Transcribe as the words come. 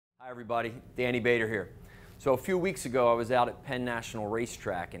Everybody, Danny Bader here. So a few weeks ago I was out at Penn National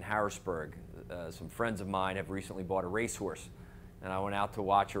Racetrack in Harrisburg. Some friends of mine have recently bought a racehorse and I went out to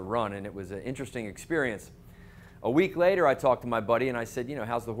watch her run, and it was an interesting experience. A week later I talked to my buddy and I said, you know,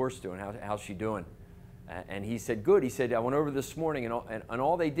 how's the horse doing? How's she doing? And he said, good. He said, I went over this morning and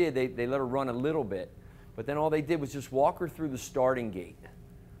all they did, they let her run a little bit, but then all they did was just walk her through the starting gate.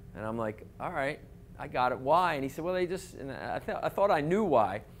 And I'm like, all right, I got it. Why? And he said, well, they just, and I thought I knew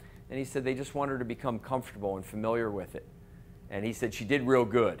why. And he said they just wanted her to become comfortable and familiar with it. And he said she did real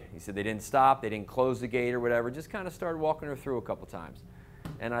good. He said they didn't stop, they didn't close the gate or whatever, just kind of started walking her through a couple times.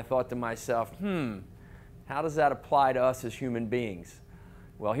 And I thought to myself, how does that apply to us as human beings?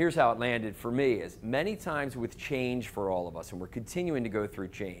 Well, here's how it landed for me. Is many times with change for all of us, and we're continuing to go through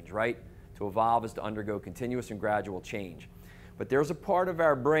change, right? To evolve is to undergo continuous and gradual change. But there's a part of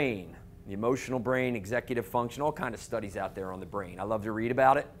our brain, the emotional brain, executive function, all kind of studies out there on the brain. I love to read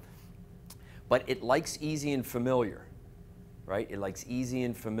about it. But it likes easy and familiar, right? It likes easy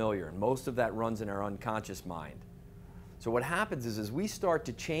and familiar, and most of that runs in our unconscious mind. So what happens is as we start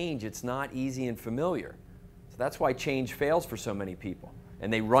to change, it's not easy and familiar. So that's why change fails for so many people,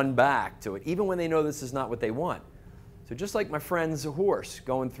 and they run back to it, even when they know this is not what they want. So just like my friend's horse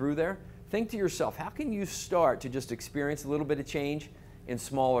going through there, think to yourself, how can you start to just experience a little bit of change in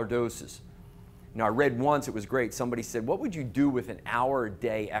smaller doses? You know, I read once, it was great, somebody said, what would you do with an hour a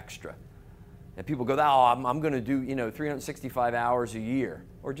day extra? And people go, oh, I'm going to do, 365 hours a year,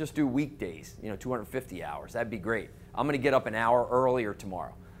 or just do weekdays, 250 hours. That'd be great. I'm going to get up an hour earlier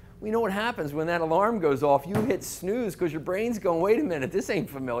tomorrow. Well, you know what happens when that alarm goes off? You hit snooze because your brain's going, wait a minute, this ain't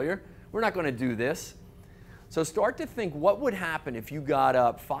familiar. We're not going to do this. So start to think, what would happen if you got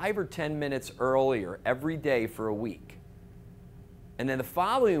up 5 or 10 minutes earlier every day for a week? And then the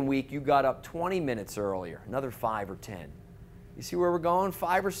following week, you got up 20 minutes earlier, another 5 or 10. You see where we're going?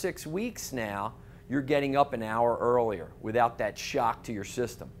 5 or 6 weeks now, you're getting up an hour earlier without that shock to your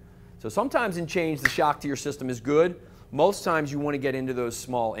system. So sometimes in change, the shock to your system is good. Most times you want to get into those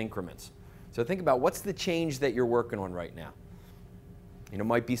small increments. So think about what's the change that you're working on right now. It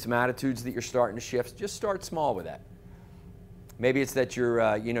might be some attitudes that you're starting to shift. Just start small with that. Maybe it's that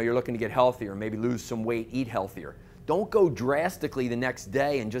you're looking to get healthier, maybe lose some weight, eat healthier. Don't go drastically the next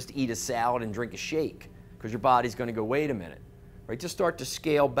day and just eat a salad and drink a shake, because your body's going to go, wait a minute. Right? Just start to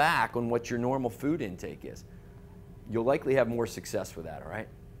scale back on what your normal food intake is. You'll likely have more success with that, all right?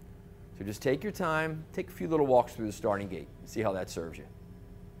 So just take your time, take a few little walks through the starting gate, and see how that serves you.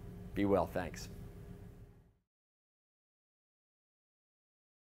 Be well, thanks.